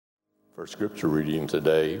For scripture reading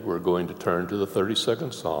today, we're going to turn to the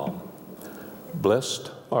 32nd Psalm.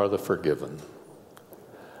 Blessed are the forgiven.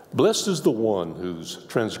 Blessed is the one whose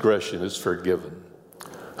transgression is forgiven,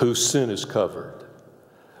 whose sin is covered.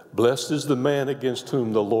 Blessed is the man against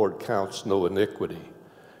whom the Lord counts no iniquity,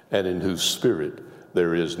 and in whose spirit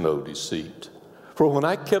there is no deceit. For when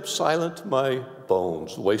I kept silent, my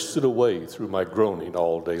bones wasted away through my groaning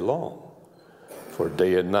all day long. For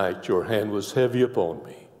day and night your hand was heavy upon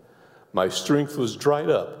me. My strength was dried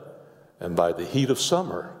up, and by the heat of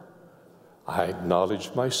summer I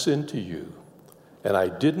acknowledged my sin to you, and I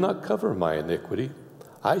did not cover my iniquity.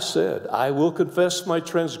 I said, I will confess my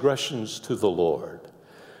transgressions to the Lord,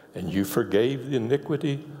 and you forgave the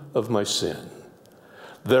iniquity of my sin.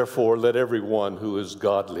 Therefore, let everyone who is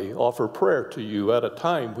godly offer prayer to you at a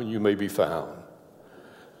time when you may be found.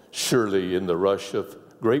 Surely in the rush of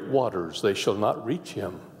great waters they shall not reach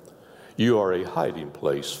him. You are a hiding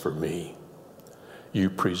place for me. You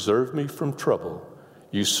preserve me from trouble.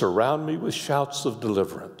 You surround me with shouts of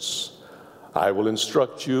deliverance. I will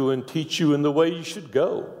instruct you and teach you in the way you should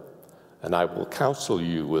go, and I will counsel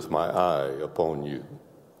you with my eye upon you.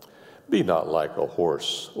 Be not like a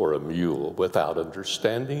horse or a mule without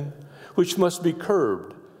understanding, which must be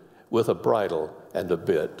curbed with a bridle and a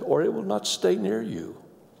bit, or it will not stay near you.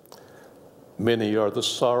 Many are the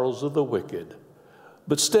sorrows of the wicked,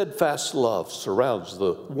 but steadfast love surrounds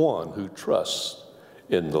the one who trusts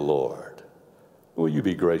in the Lord. Will you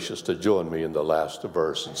be gracious to join me in the last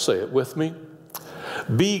verse and say it with me?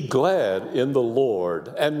 Be glad in the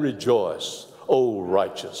Lord and rejoice, O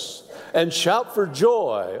righteous, and shout for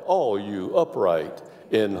joy, all you upright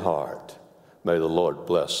in heart. May the Lord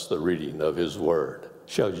bless the reading of his word.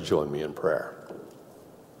 Shall you join me in prayer?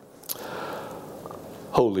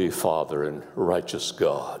 Holy Father and righteous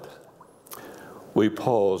God, we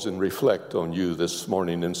pause and reflect on you this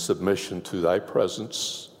morning in submission to thy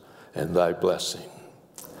presence and thy blessing.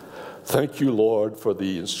 Thank you, Lord, for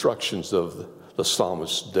the instructions of the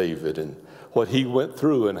psalmist David and what he went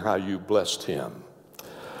through and how you blessed him.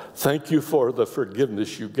 Thank you for the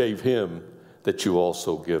forgiveness you gave him that you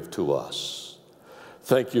also give to us.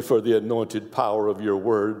 Thank you for the anointed power of your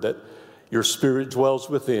word that your Spirit dwells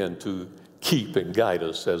within to keep and guide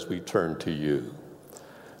us as we turn to you.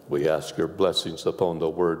 We ask your blessings upon the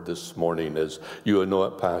word this morning as you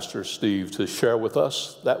anoint Pastor Steve to share with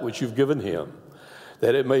us that which you've given him,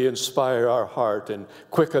 that it may inspire our heart and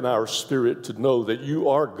quicken our spirit to know that you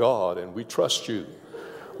are God and we trust you.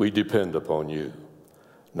 We depend upon you.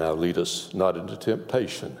 Now lead us not into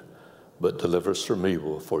temptation, but deliver us from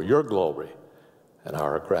evil. For your glory and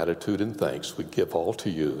our gratitude and thanks we give all to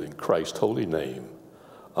you in Christ's holy name.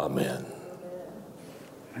 Amen.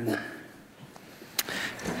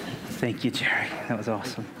 Thank you, Jerry. That was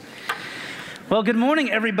awesome. Well, good morning,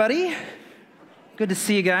 everybody. Good to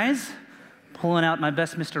see you guys. Pulling out my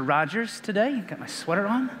best Mr. Rogers today. Got my sweater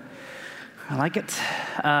on. I like it.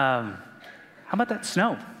 How about that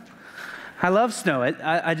snow? I love snow.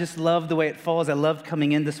 I just love the way it falls. I loved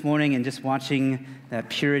coming in this morning and just watching that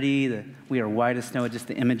purity, we are white as snow, just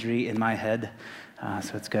the imagery in my head.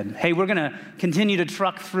 So it's good. Hey, we're going to continue to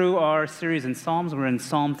truck through our series in Psalms. We're in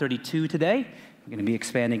Psalm 32 today. We're going to be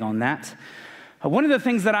expanding on that. One of the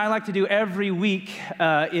things that I like to do every week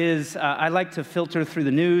is I like to filter through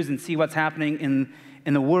the news and see what's happening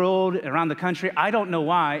in the world, around the country. I don't know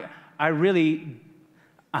why. I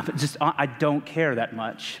don't care that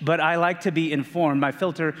much, but I like to be informed. My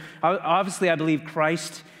filter, obviously I believe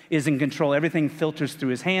Christ is in control. Everything filters through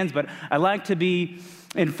his hands, but I like to be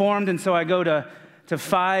informed, and so I go to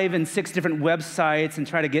 5 and 6 different websites and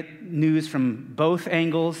try to get news from both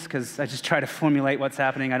angles because I just try to formulate what's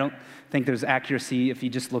happening. I don't think there's accuracy if you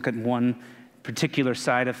just look at one particular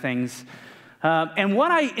side of things. And what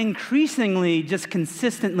I increasingly just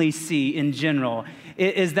consistently see in general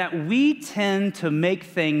is that we tend to make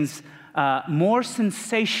things more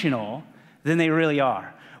sensational than they really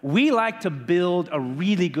are. We like to build a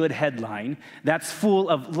really good headline that's full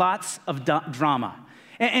of lots of drama.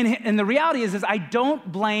 And the reality is I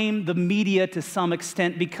don't blame the media to some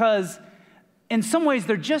extent because in some ways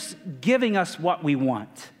they're just giving us what we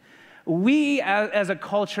want. We as a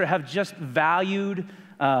culture have just valued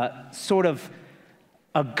sort of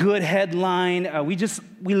a good headline.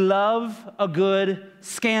 We love a good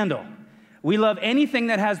scandal. We love anything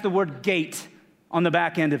that has the word gate on the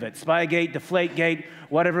back end of it. Spygate, Deflategate,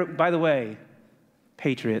 whatever. By the way,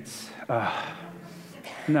 Patriots.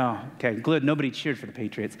 No, okay, good. Nobody cheered for the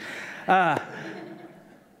Patriots.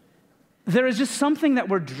 There is just something that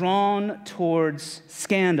we're drawn towards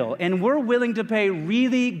scandal, and we're willing to pay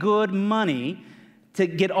really good money to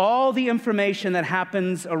get all the information that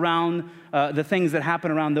happens around the things that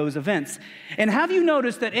happen around those events. And have you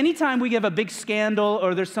noticed that anytime we have a big scandal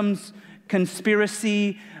or there's some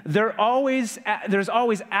conspiracy, there's always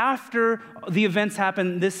after the events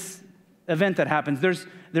happen, this event that happens,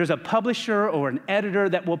 there's a publisher or an editor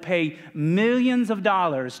that will pay millions of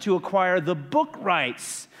dollars to acquire the book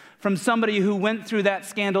rights from somebody who went through that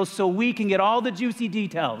scandal so we can get all the juicy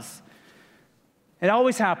details. It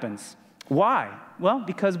always happens. Why? Well,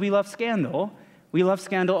 because we love scandal. We love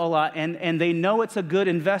scandal a lot, and they know it's a good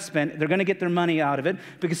investment. They're going to get their money out of it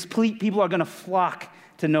because people are going to flock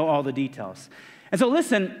to know all the details. And so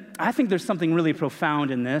listen, I think there's something really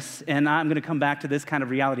profound in this, and I'm going to come back to this kind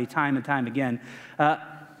of reality time and time again.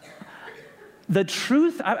 The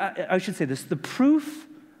truth, I should say this, the proof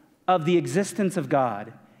of the existence of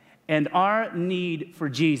God and our need for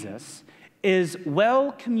Jesus is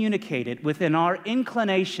well communicated within our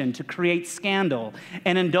inclination to create scandal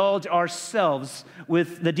and indulge ourselves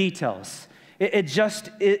with the details. It just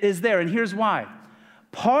is there, and here's why.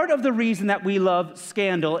 Part of the reason that we love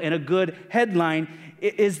scandal and a good headline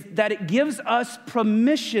is that it gives us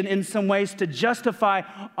permission in some ways to justify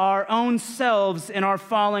our own selves and our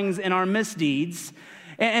fallings and our misdeeds.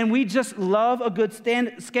 And we just love a good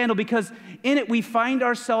scandal because in it we find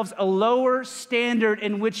ourselves a lower standard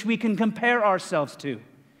in which we can compare ourselves to.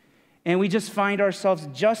 And we just find ourselves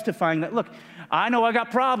justifying that. Look, I know I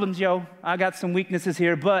got problems, yo. I got some weaknesses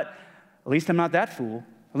here, but at least I'm not that fool.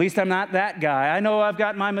 At least I'm not that guy. I know I've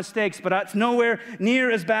got my mistakes, but it's nowhere near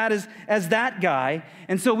as bad as that guy.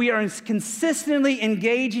 And so we are consistently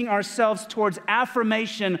engaging ourselves towards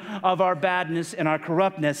affirmation of our badness and our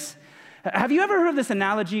corruptness. Have you ever heard of this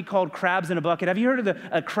analogy called crabs in a bucket? Have you heard of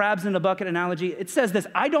the crabs in a bucket analogy? It says this.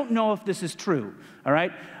 I don't know if this is true, all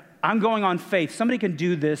right? I'm going on faith. Somebody can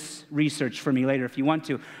do this research for me later if you want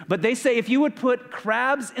to. But they say if you would put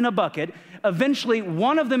crabs in a bucket, eventually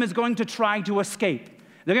one of them is going to try to escape.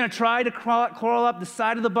 They're going to try to crawl up the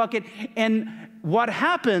side of the bucket. And what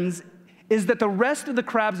happens is that the rest of the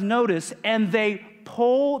crabs notice and they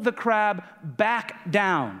pull the crab back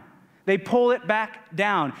down. They pull it back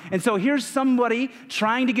down. And so here's somebody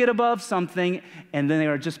trying to get above something, and then they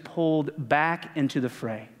are just pulled back into the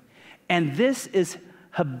fray. And this is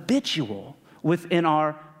habitual within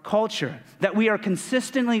our culture, that we are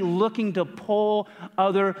consistently looking to pull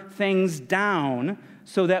other things down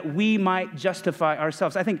so that we might justify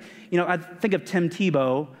ourselves. I think of Tim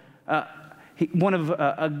Tebow, one of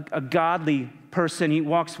a godly person. He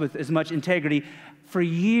walks with as much integrity. For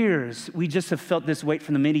years, we just have felt this weight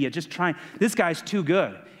from the media, just trying, this guy's too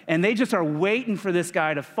good. And they just are waiting for this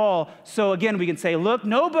guy to fall. So again, we can say, look,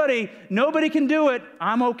 nobody can do it.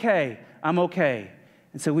 I'm okay.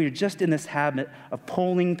 And so we're just in this habit of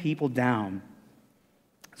pulling people down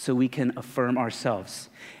so we can affirm ourselves.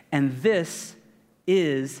 And this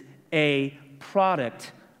is a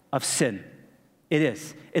product of sin. It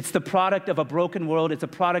is. It's the product of a broken world. It's a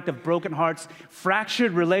product of broken hearts,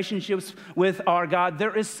 fractured relationships with our God.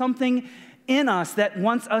 There is something in us that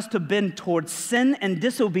wants us to bend towards sin and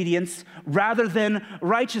disobedience rather than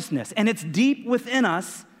righteousness. And it's deep within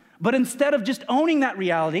us, but instead of just owning that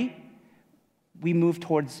reality, we move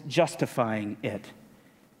towards justifying it.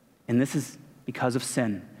 And this is because of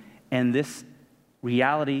sin. And this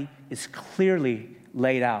reality is clearly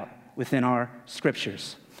laid out within our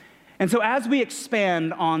scriptures. And so as we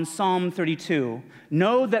expand on Psalm 32,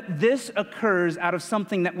 know that this occurs out of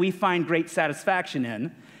something that we find great satisfaction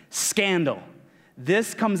in, scandal.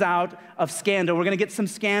 This comes out of scandal. We're going to get some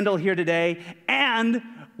scandal here today, and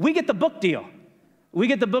we get the book deal. We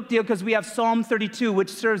get the book deal because we have Psalm 32, which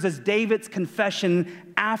serves as David's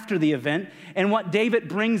confession after the event, and what David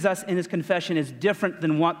brings us in his confession is different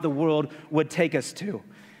than what the world would take us to.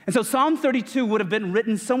 And so Psalm 32 would have been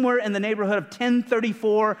written somewhere in the neighborhood of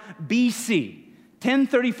 1034 BC.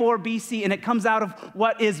 1034 BC, and it comes out of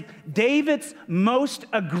what is David's most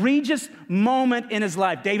egregious moment in his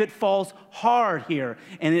life. David falls hard here,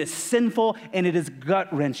 and it is sinful, and it is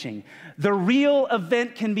gut-wrenching. The real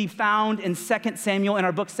event can be found in 2 Samuel, in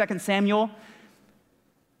our book 2 Samuel.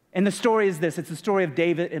 And the story is this. It's the story of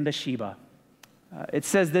David and Bathsheba. It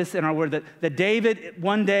says this in our word, that David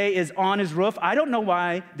one day is on his roof. I don't know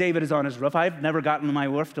why David is on his roof. I've never gotten on my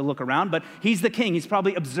roof to look around, but he's the king. He's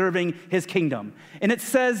probably observing his kingdom. And it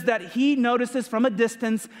says that he notices from a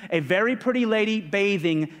distance a very pretty lady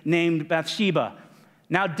bathing named Bathsheba.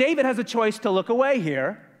 Now, David has a choice to look away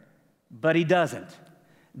here, but he doesn't.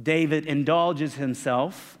 David indulges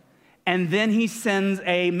himself, and then he sends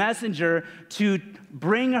a messenger to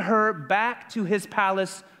bring her back to his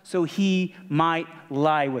palace so he might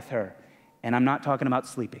lie with her. And I'm not talking about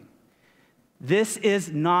sleeping. this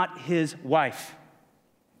is not his wife.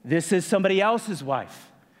 This is somebody else's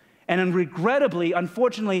wife. And regrettably,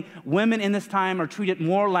 unfortunately, women in this time are treated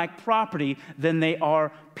more like property than they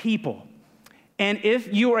are people. And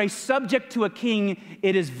if you are a subject to a king,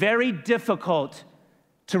 it is very difficult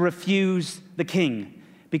to refuse the king,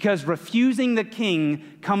 because refusing the king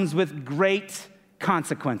comes with great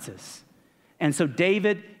consequences. And so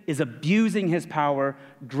David is abusing his power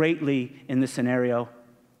greatly in this scenario.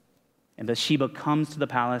 And Bathsheba comes to the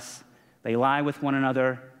palace. They lie with one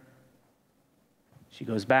another. She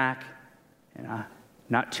goes back, and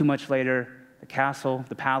not too much later,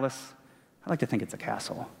 the palace, I like to think it's a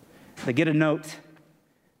castle. They get a note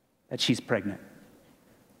that she's pregnant.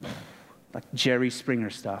 Like Jerry Springer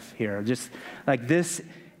stuff here. Just like, this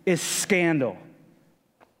is scandal.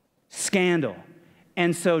 Scandal.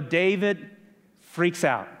 And so David freaks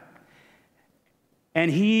out. And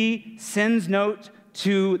he sends note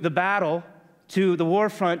to the battle, to the war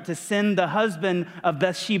front, to send the husband of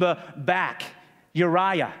Bathsheba back,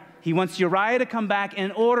 Uriah. He wants Uriah to come back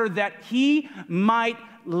in order that he might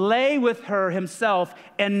lay with her himself,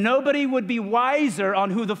 and nobody would be wiser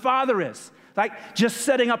on who the father is. Like just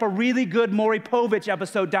setting up a really good Maury Povich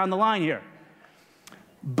episode down the line here.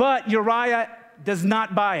 But Uriah does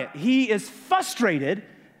not buy it. He is frustrated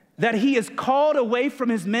that he is called away from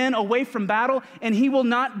his men, away from battle, and he will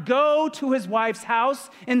not go to his wife's house.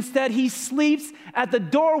 Instead, he sleeps at the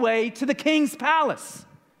doorway to the king's palace.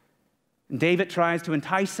 And David tries to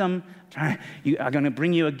entice him. I'm going to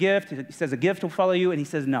bring you a gift. He says, a gift will follow you. And he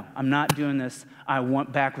says, no, I'm not doing this. I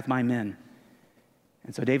want back with my men.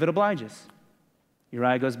 And so David obliges.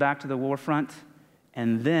 Uriah goes back to the war front.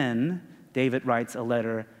 And then David writes a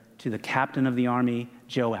letter to the captain of the army,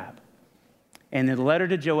 Joab. And in the letter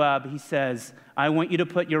to Joab, he says, I want you to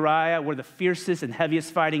put Uriah where the fiercest and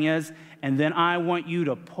heaviest fighting is. And then I want you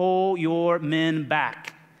to pull your men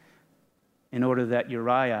back in order that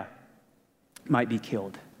Uriah might be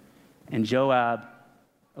killed. And Joab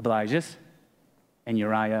obliges, and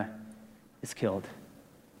Uriah is killed.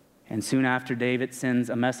 And soon after, David sends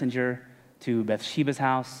a messenger to Bathsheba's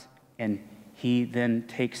house, and he then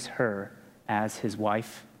takes her as his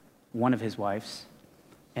wife, one of his wives,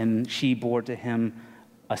 and she bore to him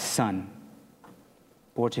a son.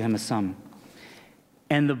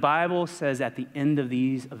 And the Bible says at the end of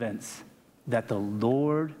these events that the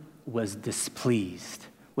Lord was displeased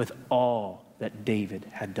with all that David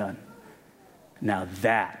had done. Now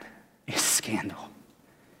that is scandal.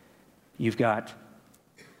 You've got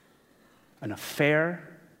an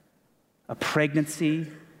affair, a pregnancy,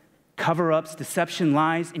 cover-ups, deception,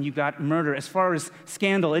 lies, and you've got murder. As far as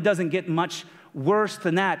scandal, it doesn't get much worse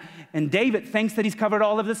than that. And David thinks that he's covered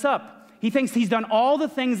all of this up. He thinks he's done all the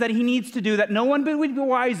things that he needs to do, that no one would be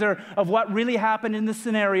wiser of what really happened in this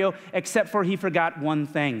scenario, except for he forgot one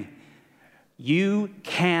thing. You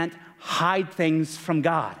can't hide things from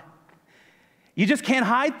God. You just can't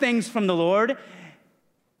hide things from the Lord.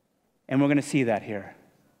 And we're going to see that here.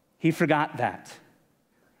 He forgot that.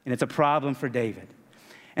 And it's a problem for David.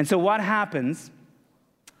 And so what happens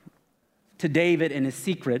to David in his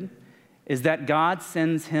secret is that God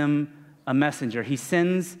sends him a messenger. He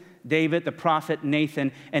sends David the prophet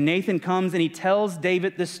Nathan, and Nathan comes and he tells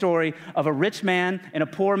David the story of a rich man and a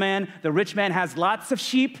poor man. The rich man has lots of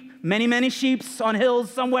sheep, many sheep on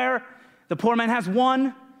hills somewhere. The poor man has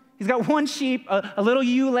one. He's got one sheep, a little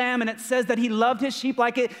ewe lamb, and it says that he loved his sheep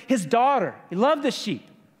like his daughter. He loved the sheep.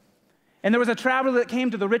 And there was a traveler that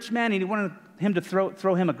came to the rich man, and he wanted him to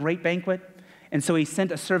throw him a great banquet. And so he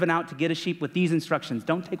sent a servant out to get a sheep with these instructions.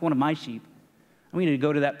 Don't take one of my sheep. I want you to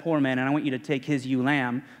go to that poor man, and I want you to take his ewe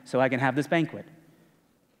lamb so I can have this banquet.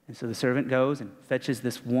 And so the servant goes and fetches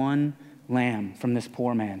this one lamb from this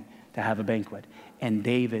poor man to have a banquet. And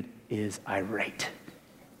David is irate.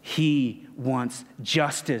 He wants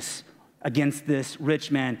justice against this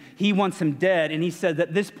rich man. He wants him dead, and he said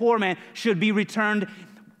that this poor man should be returned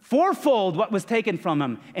fourfold what was taken from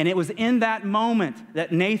him. And it was in that moment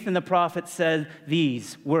that Nathan the prophet said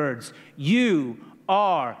these words, "You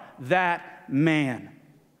are that man."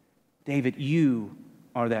 David, you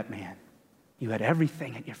are that man. You had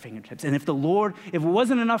everything at your fingertips. And if it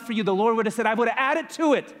wasn't enough for you, the Lord would have said, I would have added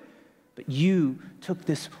to it. But you took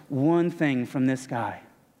this one thing from this guy,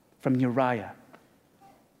 from Uriah.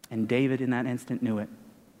 And David in that instant knew it.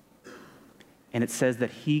 And it says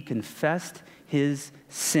that he confessed his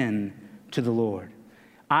sin to the Lord.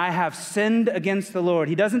 I have sinned against the Lord.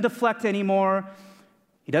 He doesn't deflect anymore.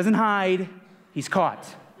 He doesn't hide. He's caught.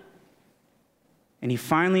 And he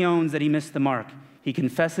finally owns that he missed the mark. He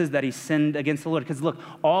confesses that he sinned against the Lord. Because look,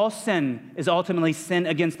 all sin is ultimately sin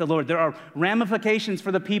against the Lord. There are ramifications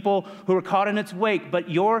for the people who are caught in its wake, but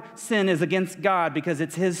your sin is against God because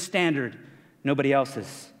it's his standard, nobody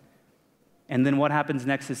else's. And then what happens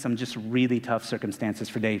next is some just really tough circumstances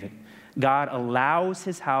for David. God allows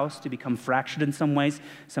his house to become fractured in some ways.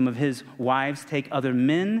 Some of his wives take other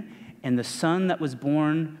men, and the son that was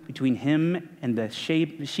born between him and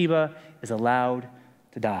Bathsheba is allowed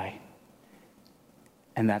to die.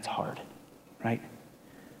 And that's hard, right?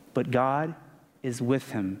 But God is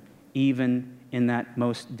with him even in that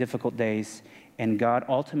most difficult days. And God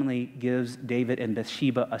ultimately gives David and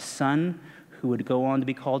Bathsheba a son who would go on to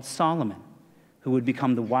be called Solomon, who would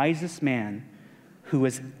become the wisest man who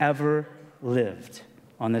has ever lived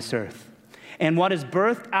on this earth. And what is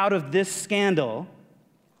birthed out of this scandal,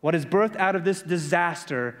 what is birthed out of this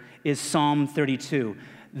disaster is Psalm 32.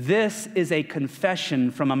 This is a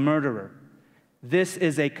confession from a murderer. This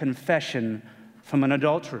is a confession from an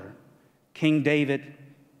adulterer. King David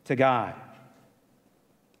to God.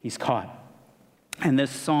 He's caught. And this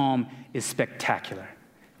psalm is spectacular.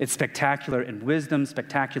 It's spectacular in wisdom,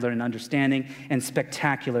 spectacular in understanding, and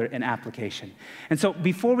spectacular in application. And so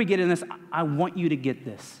before we get in this, I want you to get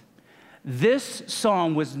this. This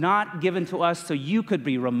psalm was not given to us so you could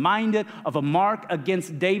be reminded of a mark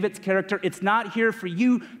against David's character. It's not here for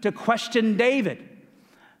you to question David.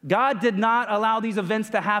 God did not allow these events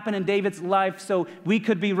to happen in David's life so we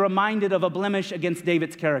could be reminded of a blemish against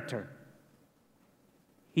David's character.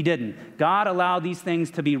 He didn't. God allowed these things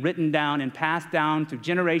to be written down and passed down through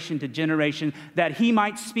generation to generation that he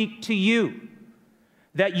might speak to you,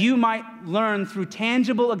 that you might learn through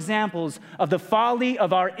tangible examples of the folly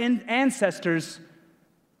of our ancestors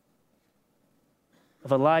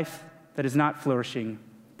of a life that is not flourishing,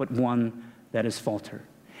 but one that is faltered.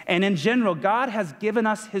 And in general, God has given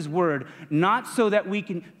us his word, not so that we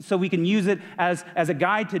can use it as a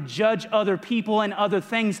guide to judge other people and other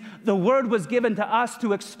things. The word was given to us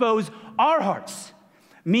to expose our hearts,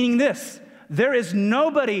 meaning this: there is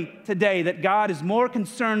nobody today that God is more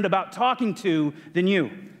concerned about talking to than you.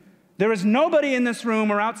 There is nobody in this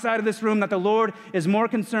room or outside of this room that the Lord is more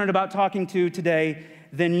concerned about talking to today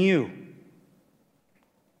than you.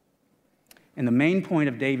 And the main point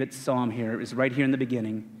of David's psalm here is right here in the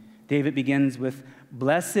beginning. David begins with,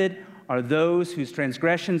 "Blessed are those whose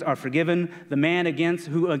transgressions are forgiven, the man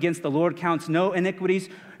who against the Lord counts no iniquities,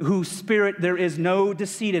 whose spirit there is no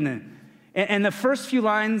deceit in it." And the first few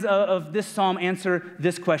lines of this psalm answer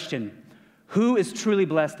this question: who is truly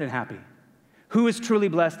blessed and happy? Who is truly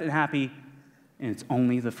blessed and happy? And it's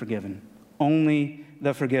only the forgiven. Only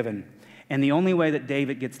the forgiven. And the only way that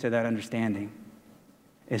David gets to that understanding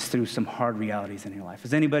is through some hard realities in your life.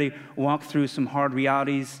 Has anybody walked through some hard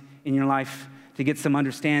realities in your life to get some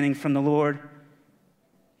understanding from the Lord?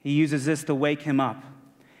 He uses this to wake him up.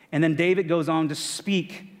 And then David goes on to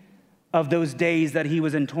speak of those days that he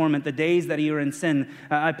was in torment, the days that he was in sin.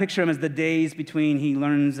 I picture him as the days between he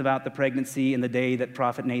learns about the pregnancy and the day that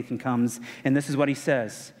prophet Nathan comes. And this is what he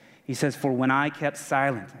says. He says, "For when I kept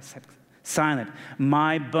silent," I said, "silent,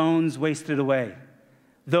 my bones wasted away.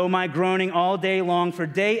 Though my groaning all day long, for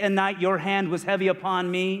day and night your hand was heavy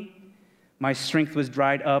upon me. My strength was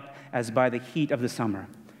dried up as by the heat of the summer."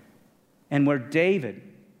 And what David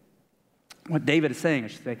is saying, I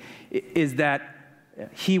should say, is that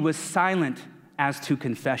he was silent as to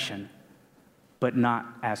confession, but not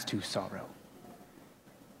as to sorrow.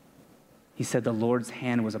 He said, "The Lord's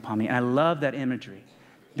hand was upon me." And I love that imagery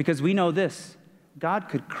because we know this: God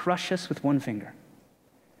could crush us with one finger.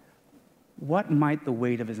 What might the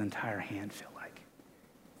weight of his entire hand feel like?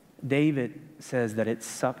 David says that it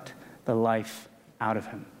sucked the life out of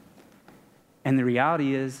him. And the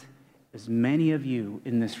reality is, as many of you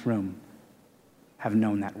in this room have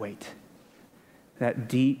known that weight, that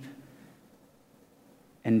deep,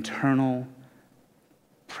 internal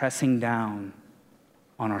pressing down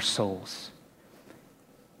on our souls.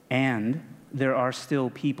 And there are still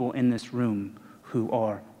people in this room who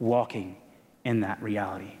are walking in that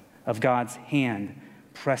reality of God's hand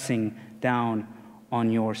pressing down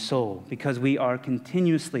on your soul, because we are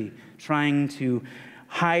continuously trying to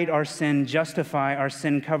hide our sin, justify our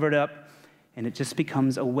sin, covered up, and it just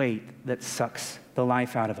becomes a weight that sucks the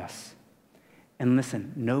life out of us. And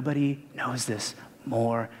listen, nobody knows this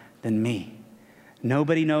more than me.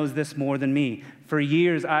 Nobody knows this more than me. For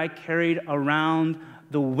years, I carried around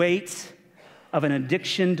the weight of an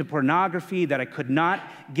addiction to pornography that I could not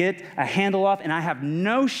get a handle off, and I have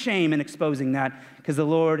no shame in exposing that because the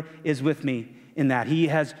Lord is with me in that. He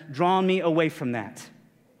has drawn me away from that.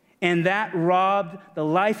 And that robbed the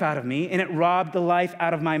life out of me, and it robbed the life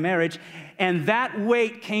out of my marriage. And that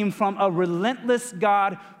weight came from a relentless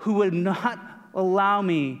God who would not allow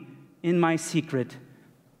me in my secret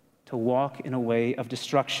to walk in a way of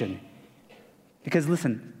destruction. Because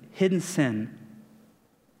listen, hidden sin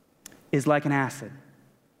is like an acid.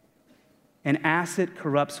 An acid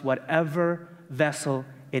corrupts whatever vessel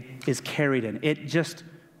it is carried in. It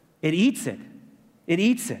eats it. It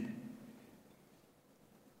eats it.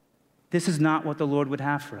 This is not what the Lord would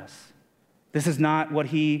have for us. This is not what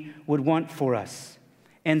he would want for us.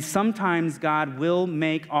 And sometimes God will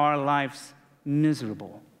make our lives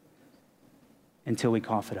miserable until we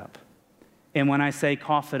cough it up. And when I say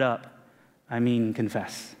cough it up, I mean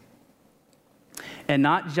confess. And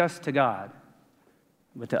not just to God,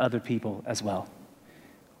 but to other people as well.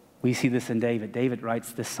 We see this in David. David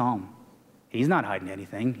writes this psalm. He's not hiding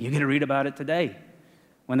anything. You get to read about it today.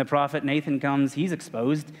 When the prophet Nathan comes, he's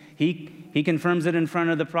exposed. He confirms it in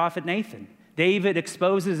front of the prophet Nathan. David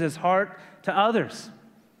exposes his heart to others.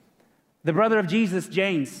 The brother of Jesus,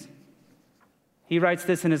 James, he writes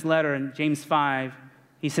this in his letter in James 5.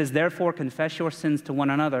 He says, therefore confess your sins to one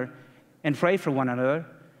another and pray for one another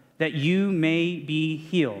that you may be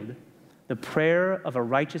healed. The prayer of a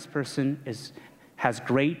righteous person has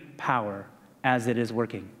great power as it is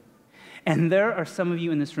working. And there are some of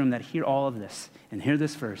you in this room that hear all of this and hear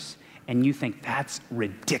this verse, and you think, that's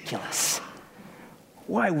ridiculous.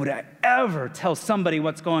 Why would I ever tell somebody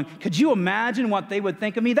what's going on? Could you imagine what they would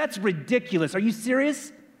think of me? That's ridiculous. Are you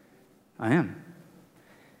serious? I am.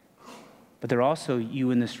 But there are also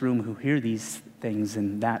you in this room who hear these things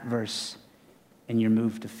in that verse, and you're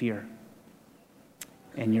moved to fear,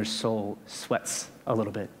 and your soul sweats a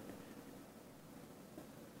little bit.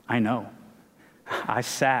 I know. I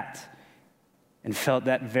sat and felt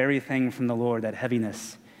that very thing from the Lord, that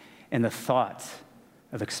heaviness, and the thought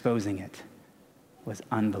of exposing it was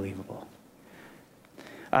unbelievable.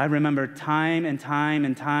 I remember time and time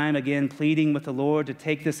and time again pleading with the Lord to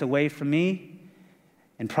take this away from me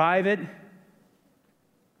in private,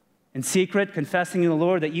 in secret, confessing to the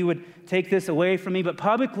Lord that you would take this away from me. But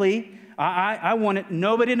publicly, I wanted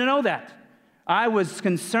nobody to know that. I was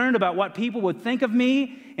concerned about what people would think of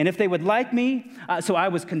me and if they would like me. So I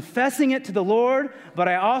was confessing it to the Lord, but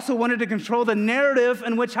I also wanted to control the narrative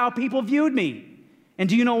in which how people viewed me. And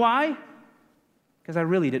do you know why? Because I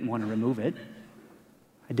really didn't want to remove it.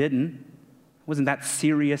 I didn't. I wasn't that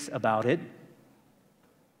serious about it.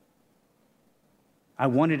 I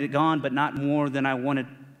wanted it gone, but not more than I wanted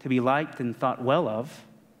to be liked and thought well of.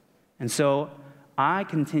 And so I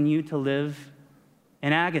continued to live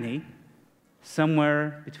in agony,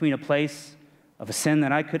 somewhere between a place of a sin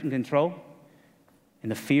that I couldn't control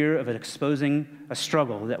and the fear of it exposing a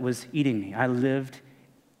struggle that was eating me. I lived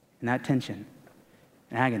in that tension,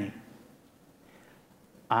 in agony.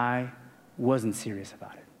 I wasn't serious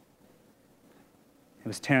about it. It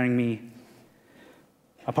was tearing me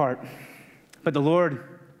apart. But the Lord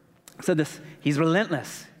said this, he's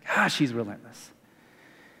relentless. Gosh, he's relentless.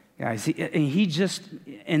 Guys,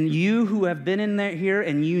 and you who have been in there here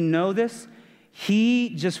and you know this,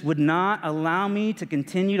 he just would not allow me to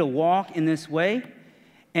continue to walk in this way.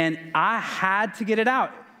 And I had to get it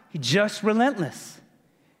out. He's just relentless.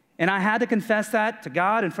 And I had to confess that to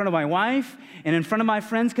God in front of my wife and in front of my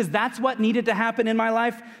friends, because that's what needed to happen in my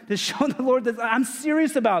life to show the Lord that I'm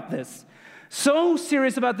serious about this. So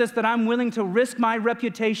serious about this that I'm willing to risk my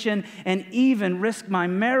reputation and even risk my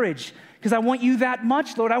marriage, because I want you that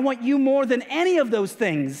much, Lord. I want you more than any of those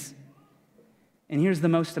things. And here's the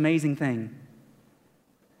most amazing thing.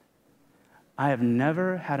 I have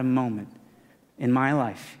never had a moment in my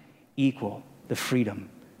life equal the freedom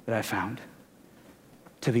that I found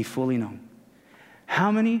to be fully known.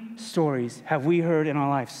 How many stories have we heard in our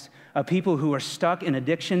lives of people who are stuck in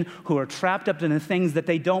addiction, who are trapped up in the things that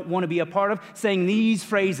they don't want to be a part of, saying these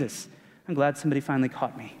phrases? I'm glad somebody finally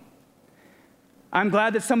caught me. I'm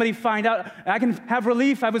glad that somebody find out I can have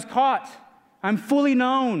relief. I was caught. I'm fully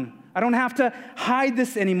known. I don't have to hide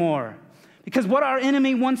this anymore. Because what our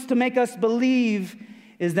enemy wants to make us believe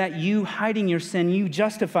is that you hiding your sin, you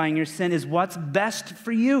justifying your sin is what's best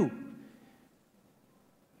for you.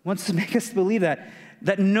 Wants to make us believe that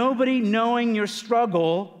nobody knowing your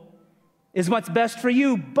struggle is what's best for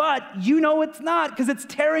you, but you know it's not, because it's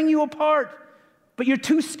tearing you apart. But you're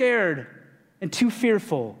too scared and too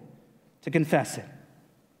fearful to confess it.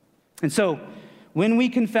 And so, when we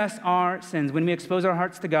confess our sins, when we expose our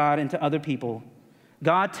hearts to God and to other people,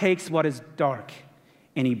 God takes what is dark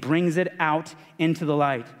and he brings it out into the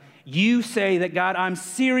light. You say that, God, I'm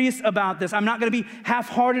serious about this. I'm not going to be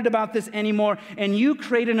half-hearted about this anymore. And you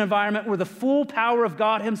create an environment where the full power of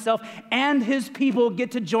God himself and his people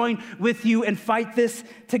get to join with you and fight this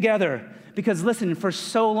together. Because listen, for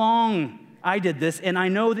so long I did this, and I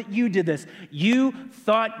know that you did this. You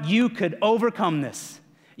thought you could overcome this.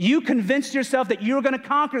 You convinced yourself that you were going to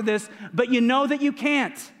conquer this, but you know that you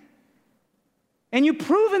can't. And you've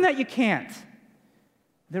proven that you can't.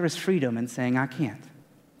 There is freedom in saying, I can't,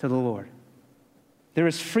 to the Lord. There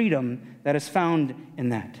is freedom that is found in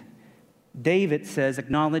that. David says,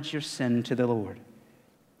 acknowledge your sin to the Lord.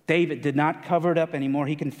 David did not cover it up anymore.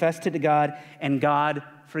 He confessed it to God, and God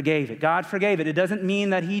forgave it. God forgave it. It doesn't mean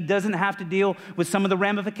that he doesn't have to deal with some of the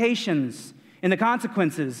ramifications and the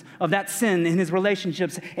consequences of that sin in his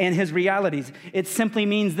relationships and his realities. It simply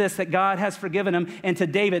means this, that God has forgiven him, and to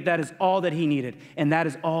David, that is all that he needed, and that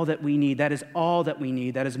is all that we need. That is all that we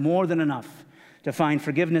need. That is more than enough to find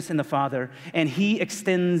forgiveness in the Father, and he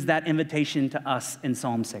extends that invitation to us in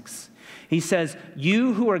Psalm 6. He says,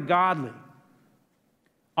 you who are godly,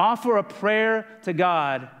 offer a prayer to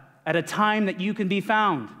God at a time that you can be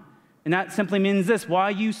found. And that simply means this, while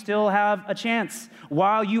you still have a chance,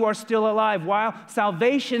 while you are still alive, while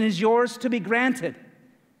salvation is yours to be granted.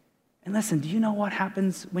 And listen, do you know what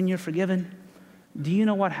happens when you're forgiven? Do you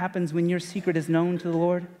know what happens when your secret is known to the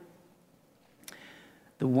Lord?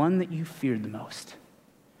 The one that you feared the most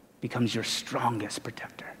becomes your strongest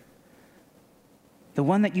protector. The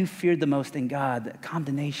one that you feared the most in God, the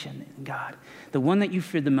condemnation in God, the one that you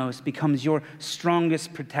feared the most becomes your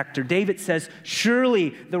strongest protector. David says,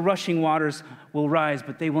 surely the rushing waters will rise,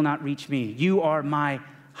 but they will not reach me. You are my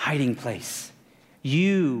hiding place.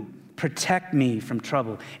 You protect me from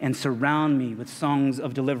trouble and surround me with songs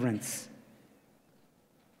of deliverance.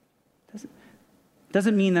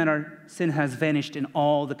 Doesn't mean that our sin has vanished and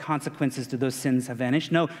all the consequences to those sins have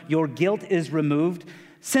vanished. No, your guilt is removed.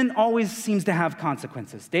 Sin always seems to have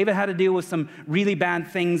consequences. David had to deal with some really bad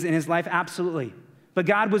things in his life, absolutely. But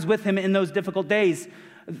God was with him in those difficult days.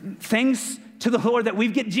 Thanks to the Lord that we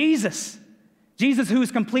get Jesus. Jesus,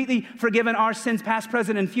 who's completely forgiven our sins, past,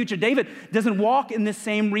 present, and future. David doesn't walk in this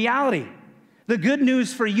same reality. The good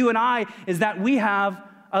news for you and I is that we have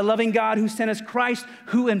a loving God who sent us Christ,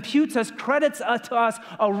 who imputes us, credits to us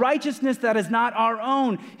a righteousness that is not our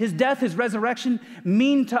own. His death, his resurrection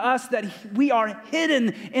mean to us that we are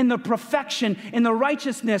hidden in the perfection, in the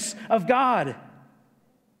righteousness of God.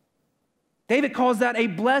 David calls that a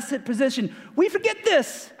blessed position. We forget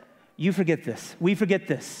this. You forget this. We forget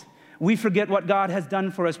this. We forget what God has done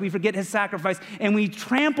for us. We forget his sacrifice, and we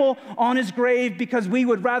trample on his grave because we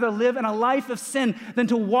would rather live in a life of sin than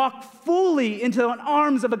to walk fully into the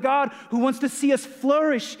arms of a God who wants to see us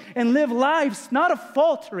flourish and live lives, not of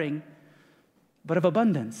faltering, but of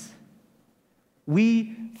abundance.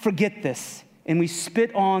 We forget this, and we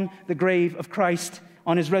spit on the grave of Christ,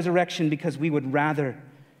 on his resurrection, because we would rather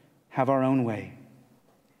have our own way.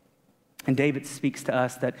 And David speaks to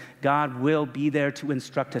us that God will be there to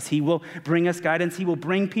instruct us. He will bring us guidance. He will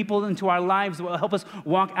bring people into our lives that will help us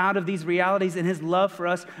walk out of these realities, and his love for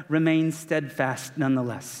us remains steadfast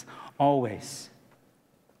nonetheless, always.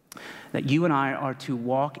 That you and I are to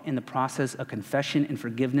walk in the process of confession and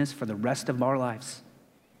forgiveness for the rest of our lives.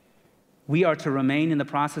 We are to remain in the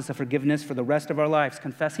process of forgiveness for the rest of our lives,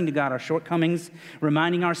 confessing to God our shortcomings,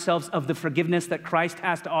 reminding ourselves of the forgiveness that Christ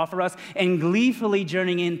has to offer us, and gleefully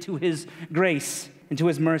journeying into his grace, into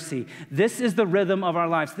his mercy. This is the rhythm of our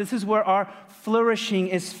lives. This is where our flourishing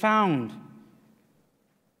is found.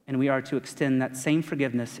 And we are to extend that same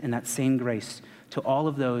forgiveness and that same grace to all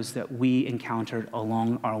of those that we encountered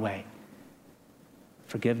along our way.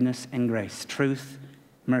 Forgiveness and grace, truth,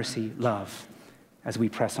 mercy, love, as we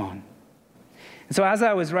press on. And so as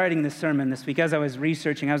I was writing this sermon this week, as I was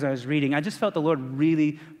researching, as I was reading, I just felt the Lord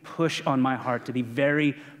really push on my heart to be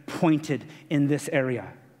very pointed in this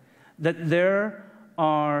area. That there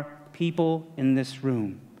are people in this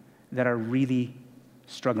room that are really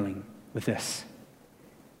struggling with this.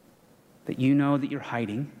 That you know that you're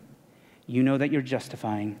hiding, you know that you're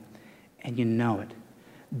justifying, and you know it,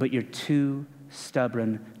 but you're too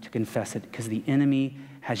stubborn to confess it because the enemy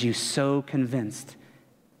has you so convinced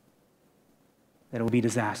that it will be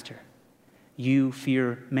disaster. You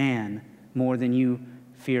fear man more than you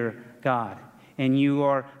fear God. And you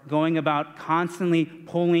are going about constantly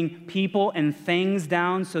pulling people and things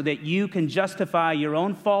down so that you can justify your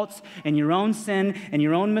own faults and your own sin and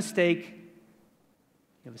your own mistake.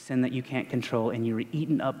 You have a sin that you can't control, and you're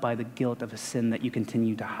eaten up by the guilt of a sin that you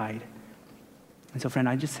continue to hide. And so, friend,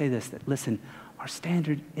 I just say this, that listen, our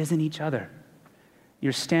standard isn't each other.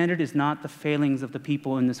 Your standard is not the failings of the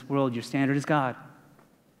people in this world. Your standard is God.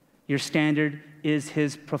 Your standard is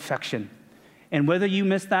his perfection. And whether you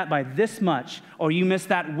miss that by this much or you miss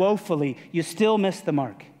that woefully, you still miss the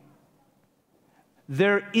mark.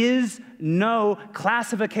 There is no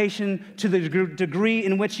classification to the degree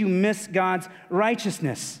in which you miss God's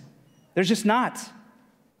righteousness. There's just not.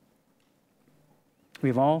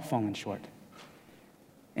 We've all fallen short.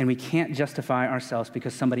 And we can't justify ourselves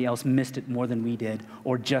because somebody else missed it more than we did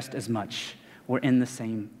or just as much. We're in the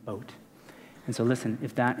same boat. And so listen,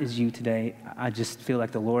 if that is you today, I just feel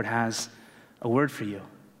like the Lord has a word for you.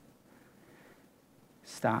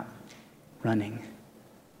 Stop running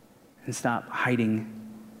and stop hiding.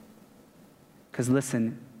 Because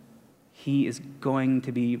listen, he is going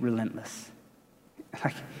to be relentless.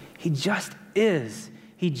 Like, he just is.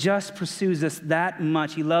 He just pursues us that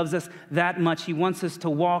much. He loves us that much. He wants us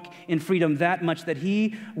to walk in freedom that much that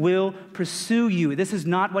he will pursue you. This is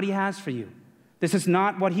not what he has for you. This is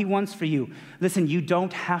not what he wants for you. Listen, you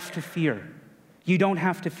don't have to fear. You don't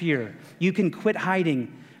have to fear. You can quit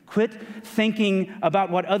hiding. Quit thinking about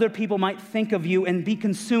what other people might think of you and be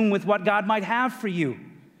consumed with what God might have for you.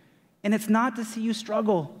 And it's not to see you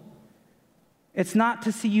struggle. It's not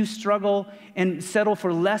to see you struggle and settle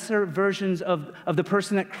for lesser versions of the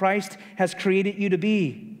person that Christ has created you to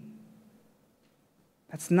be.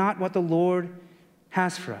 That's not what the Lord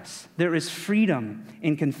has for us. There is freedom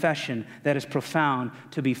in confession that is profound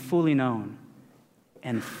to be fully known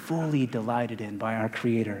and fully delighted in by our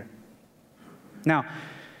Creator. Now,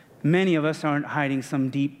 many of us aren't hiding some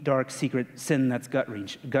deep, dark, secret sin that's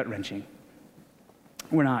gut-wrenching.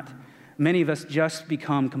 We're not. Many of us just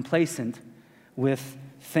become complacent with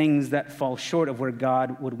things that fall short of where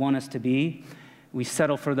God would want us to be. We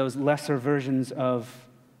settle for those lesser versions of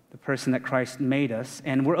the person that Christ made us,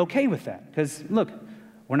 and we're okay with that because, look,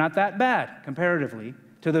 we're not that bad comparatively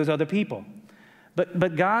to those other people.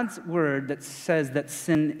 But God's word that says that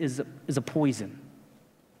sin is a poison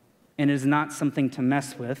and is not something to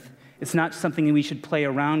mess with. It's not something we should play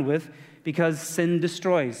around with because sin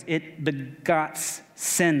destroys. It begots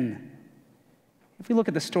sin. If we look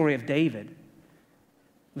at the story of David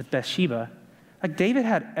with Bathsheba, like David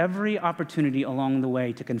had every opportunity along the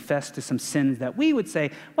way to confess to some sins that we would say,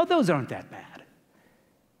 well, those aren't that bad.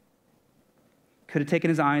 Could have taken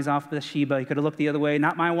his eyes off Bathsheba. He could have looked the other way.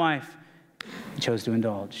 Not my wife. He chose to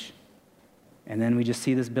indulge. And then we just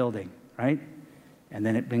see this building, right? And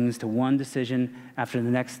then it brings to one decision after the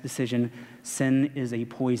next decision. Sin is a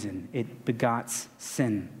poison. It begots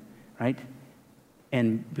sin, right?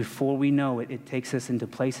 And before we know it, it takes us into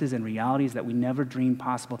places and realities that we never dreamed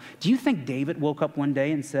possible. Do you think David woke up one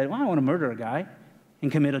day and said, well, I want to murder a guy and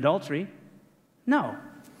commit adultery? No.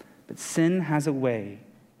 But sin has a way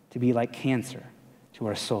to be like cancer to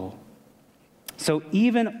our soul. So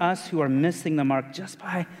even us who are missing the mark just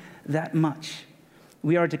by that much,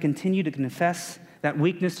 we are to continue to confess that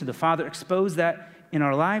weakness to the Father, expose that in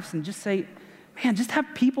our lives, and just say, man, just have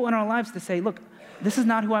people in our lives to say, look, this is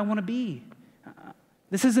not who I want to be.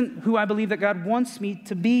 This isn't who I believe that God wants me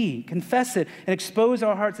to be. Confess it and expose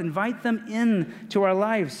our hearts. Invite them in to our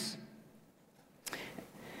lives.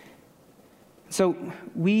 So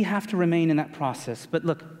we have to remain in that process. But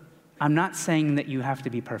look, I'm not saying that you have to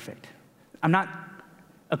be perfect. I'm not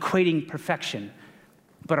equating perfection,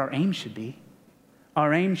 but our aim should be.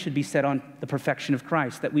 Our aim should be set on the perfection of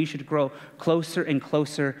Christ, that we should grow closer and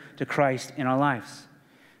closer to Christ in our lives.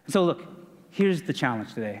 So look, here's the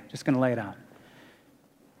challenge today. I'm just going to lay it out.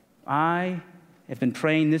 I have been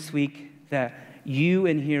praying this week that you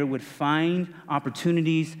in here would find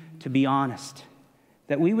opportunities to be honest,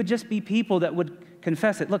 that we would just be people that would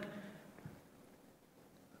confess it. Look,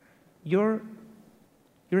 you're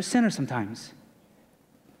a sinner sometimes.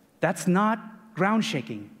 That's not ground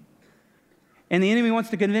shaking. And the enemy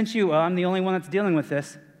wants to convince you, I'm the only one that's dealing with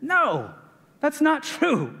this. No, that's not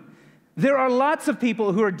true. There are lots of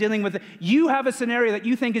people who are dealing with it. You have a scenario that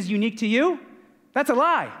you think is unique to you. That's a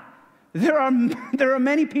lie. There are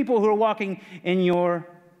many people who are walking in your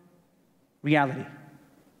reality.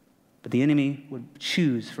 But the enemy would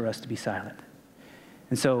choose for us to be silent.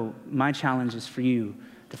 And so my challenge is for you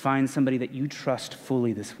to find somebody that you trust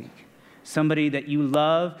fully this week. Somebody that you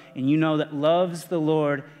love and you know that loves the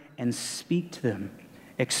Lord, and speak to them.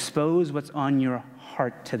 Expose what's on your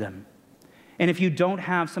heart to them. And if you don't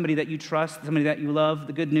have somebody that you trust, somebody that you love,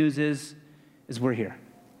 the good news is we're here.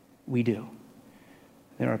 We do.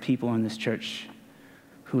 There are people in this church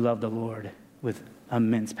who love the Lord with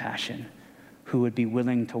immense passion, who would be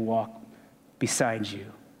willing to walk beside you.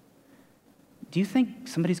 Do you think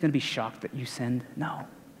somebody's going to be shocked that you sinned? No.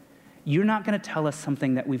 You're not going to tell us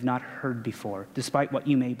something that we've not heard before, despite what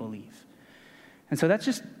you may believe. And so that's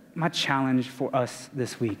just my challenge for us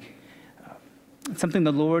this week. It's something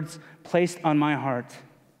the Lord's placed on my heart,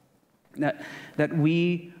 that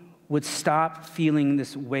we would stop feeling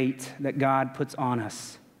this weight that God puts on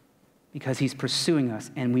us because he's pursuing us,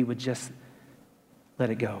 and we would just let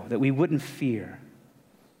it go, that we wouldn't fear.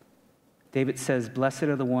 David says, "Blessed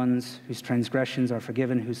are the ones whose transgressions are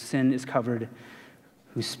forgiven, whose sin is covered,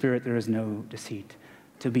 whose spirit there is no deceit."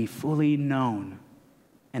 To be fully known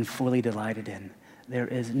and fully delighted in. There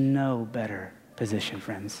is no better position,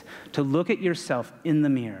 friends. To look at yourself in the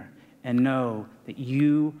mirror and know that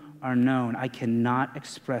you are known. I cannot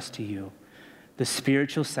express to you the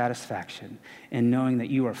spiritual satisfaction in knowing that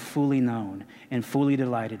you are fully known and fully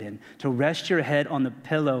delighted in. To rest your head on the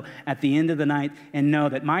pillow at the end of the night and know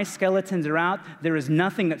that my skeletons are out. There is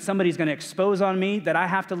nothing that somebody's going to expose on me that I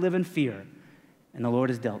have to live in fear. And the Lord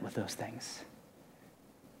has dealt with those things.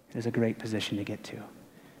 It is a great position to get to.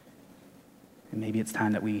 And maybe it's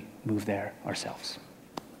time that we move there ourselves.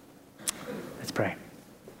 Let's pray.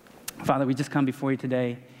 Father, we just come before you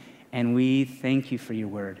today, and we thank you for your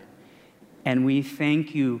word. And we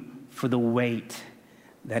thank you for the weight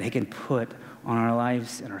that it can put on our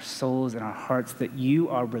lives and our souls and our hearts, that you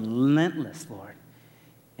are relentless, Lord,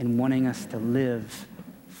 in wanting us to live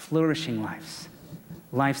flourishing lives,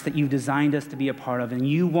 lives that you've designed us to be a part of, and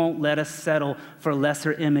you won't let us settle for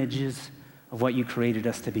lesser images of what you created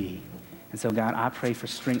us to be. And so, God, I pray for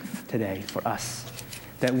strength today for us,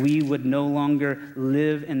 that we would no longer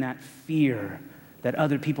live in that fear that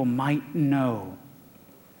other people might know.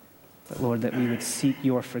 But, Lord, that we would seek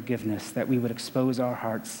your forgiveness, that we would expose our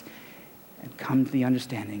hearts and come to the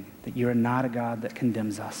understanding that you are not a God that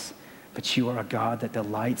condemns us, but you are a God that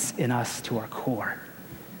delights in us to our core,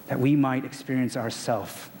 that we might experience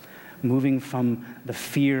ourselves moving from the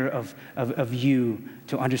fear of you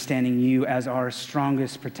to understanding you as our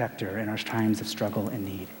strongest protector in our times of struggle and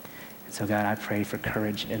need. And so, God, I pray for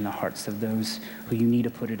courage in the hearts of those who you need to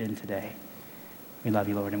put it in today. We love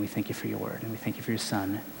you, Lord, and we thank you for your word, and we thank you for your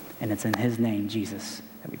Son. And it's in his name, Jesus,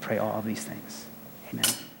 that we pray all of these things.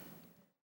 Amen.